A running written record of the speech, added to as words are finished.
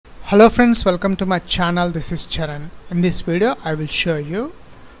Hello friends, welcome to my channel. This is Charan. In this video I will show you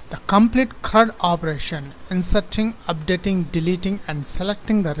the complete CRUD operation, inserting, updating, deleting and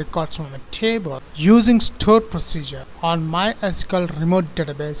selecting the records from a table using stored procedure on MySQL remote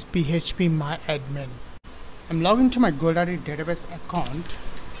database phpMyadmin. I'm logged into my GoDaddy database account.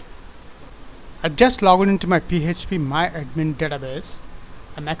 I just logged into my phpMyadmin database.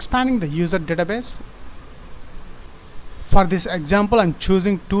 I'm expanding the user database. For this example, I'm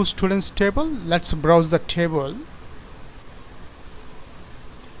choosing two students table. Let's browse the table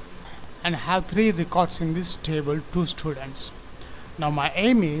and have three records in this table, two students. Now my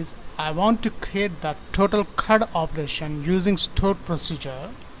aim is I want to create the total CRUD operation using stored procedure,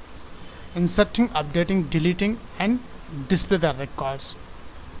 inserting, updating, deleting and display the records.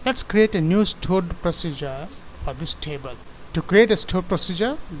 Let's create a new stored procedure for this table. To create a stored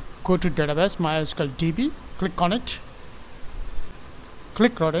procedure, go to database MySQL DB, click on it.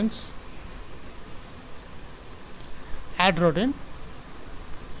 Click rodents, add rodent.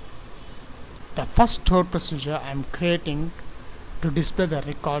 The first stored procedure I am creating to display the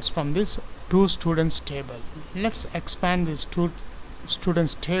records from this two students table. Let's expand this two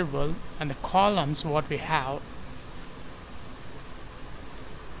students table and the columns what we have.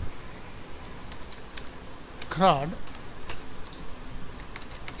 CRUD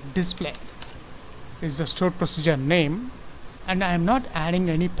display is the stored procedure name. And I am not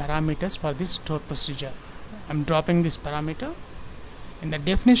adding any parameters for this stored procedure. I am dropping this parameter. In the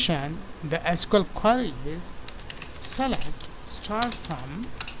definition, the SQL query is select star from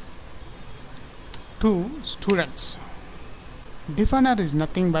two students. Definer is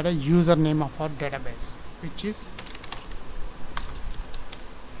nothing but a username of our database, which is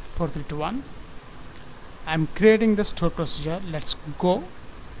 4321. I am creating the stored procedure. Let's go.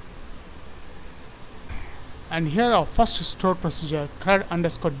 And here our first stored procedure CRUD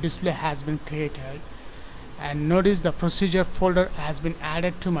underscore display has been created, and notice the procedure folder has been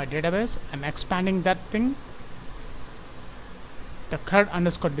added to my database. I'm expanding that thing, the CRUD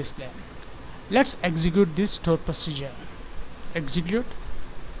underscore display. Let's execute this stored procedure. Execute,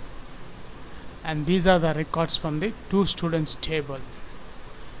 and these are the records from the two students table,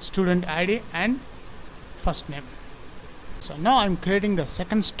 student ID and first name. So now I'm creating the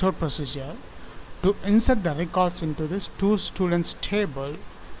second stored procedure to insert the records into this two students table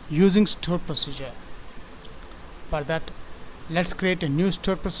using stored procedure. For that, let's create a new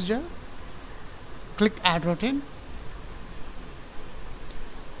stored procedure. Click add routine.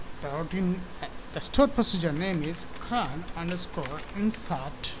 The stored procedure name is CRUD underscore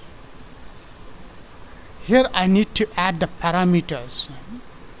insert. Here I need to add the parameters.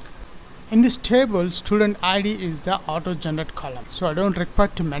 In this table, student ID is the auto-generate column, so I don't require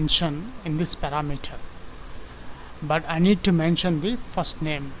to mention in this parameter, but I need to mention the first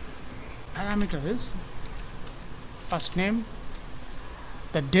name. Parameter is first name.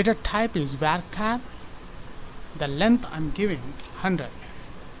 The data type is varchar. The length I'm giving 100.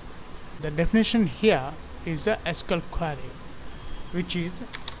 The definition here is a SQL query, which is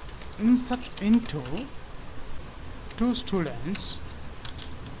insert into two students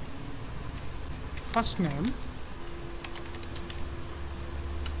first name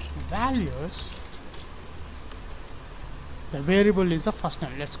values. The variable is the first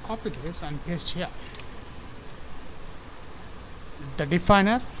name. Let's copy this and paste here. The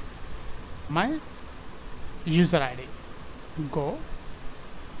definer, my user ID. Go,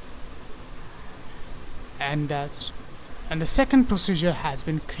 and the second procedure has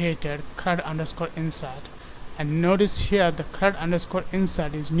been created, CRUD underscore insert. And notice here the CRUD underscore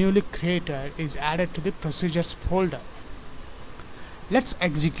insert is newly created, is added to the procedures folder. Let's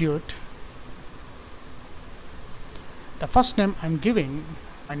execute. The first name I'm giving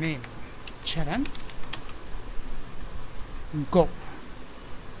my name Charan. Go.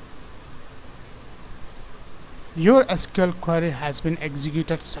 Your SQL query has been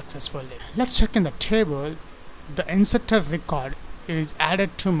executed successfully. Let's check in the table. The inserted record is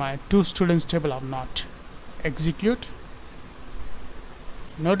added to my two students table or not. Execute.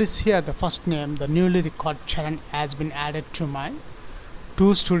 Notice here the first name, the newly recorded Charan, has been added to my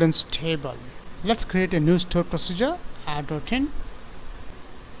two students table. Let's create a new stored procedure. Add routine.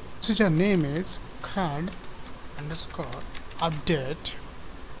 Procedure name is CRUD underscore update,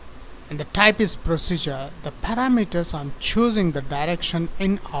 and the type is procedure. The parameters I'm choosing the direction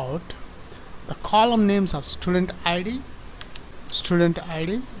in out. The column names of student ID,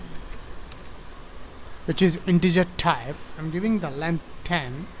 which is integer type. I'm giving the length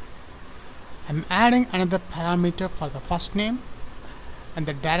 10. I'm adding another parameter for the first name and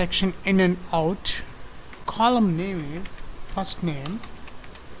the direction in and out. Column name is first name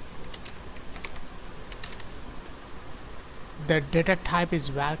the data type is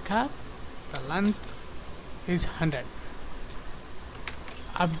varchar, the length is 100.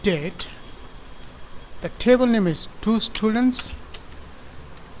 Update, the table name is 2 students,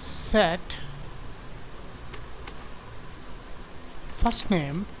 set first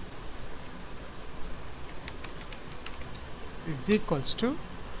name is equals to,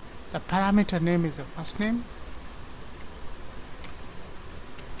 the parameter name is the first name,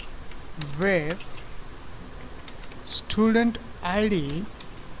 where student ID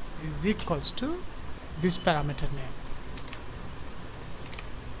is equals to this parameter name.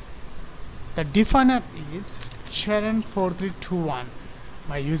 The definer is Charan4321,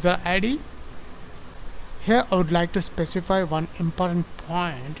 my user ID. Here I would like to specify one important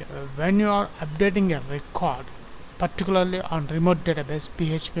point. When you are updating a record, particularly on remote database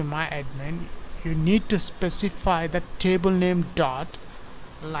phpMyadmin, you need to specify the table name dot,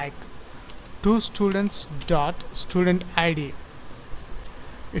 like 2 students dot student ID.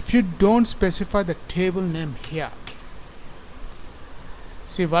 If you don't specify the table name here,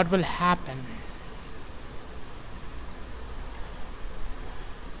 see what will happen.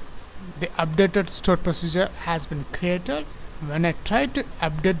 The updated stored procedure has been created. When I try to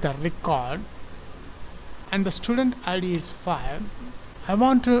update the record and the student ID is 5, I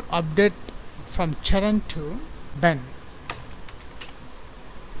want to update from Charan to Ben.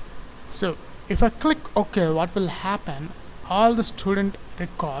 So if I click OK, what will happen? All the student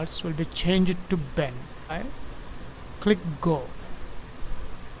records will be changed to Ben. I click Go.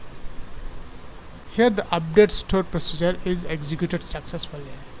 Here the update stored procedure is executed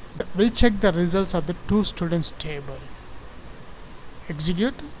successfully. We'll check the results of the 2 students table.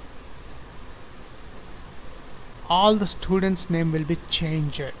 Execute. All the students' name will be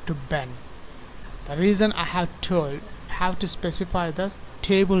changed to Ben. The reason I have told, have to specify the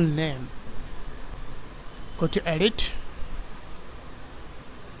table name. Go to edit.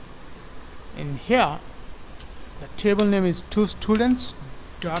 In here, the table name is 2 students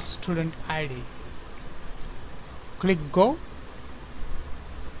dot student ID. Click Go.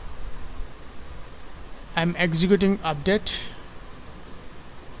 I'm executing update.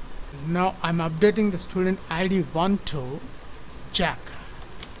 Now I'm updating the student ID 1 to Jack.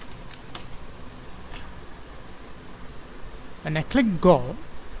 When I click Go,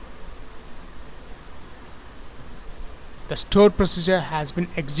 the stored procedure has been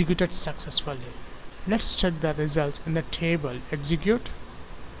executed successfully. Let's check the results in the table. Execute.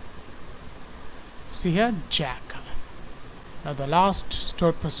 See here, Jack. Now the last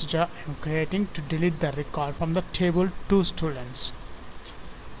stored procedure I am creating to delete the record from the table 2 students.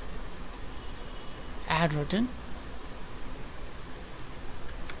 Add routine,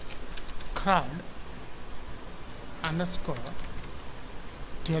 CRUD underscore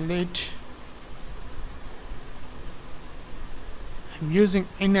delete. I'm using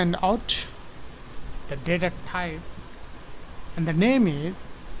in and out. The data type and the name is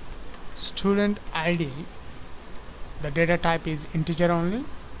student ID. The data type is integer only.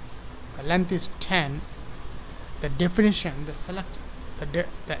 The length is 10. The definition, the select, the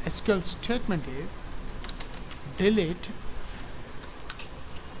SQL statement is delete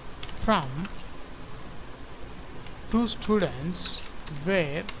from 2 students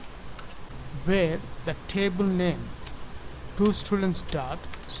where the table name 2 students dot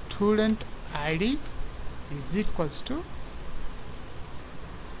student ID is equals to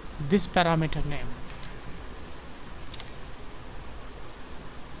this parameter name,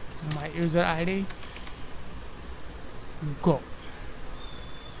 my user ID. Go.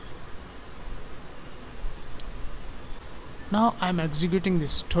 Now I'm executing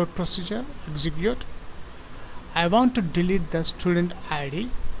this stored procedure. Execute. I want to delete the student ID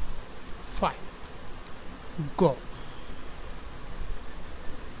 5. Go.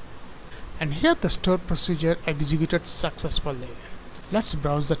 And here the stored procedure executed successfully. Let's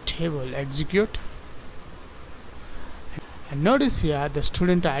browse the table. Execute. And notice here the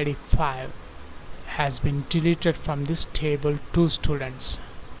student ID 5 has been deleted from this table 2 students.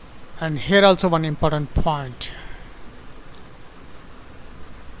 And here also one important point.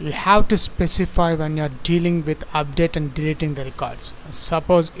 You have to specify when you are dealing with update and deleting the records.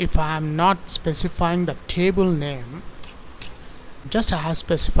 Suppose if I am not specifying the table name, just I have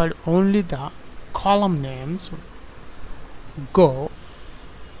specified only the column names. Go.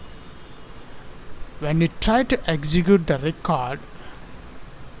 When you try to execute the record,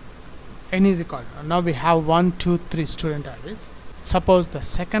 any record, now we have 1, 2, 3 student IDs. Suppose the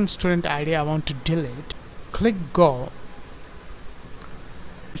second student ID I want to delete. Click Go.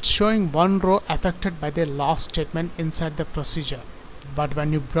 It's showing one row affected by the last statement inside the procedure. But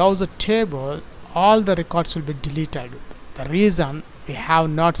when you browse a table, all the records will be deleted. The reason we have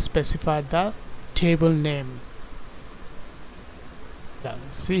not specified the table name.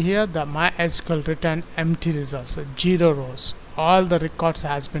 See here, the MySQL returned empty results, 0 rows. All the records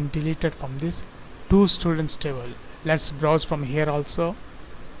has been deleted from this two students table. Let's browse from here also.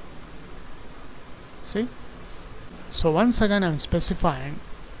 See, so once again I'm specifying,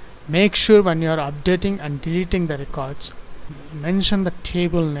 make sure when you are updating and deleting the records, mention the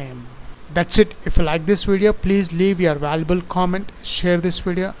table name. That's it. If you like this video, please leave your valuable comment, share this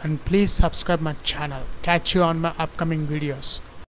video, and please subscribe my channel. Catch you on my upcoming videos.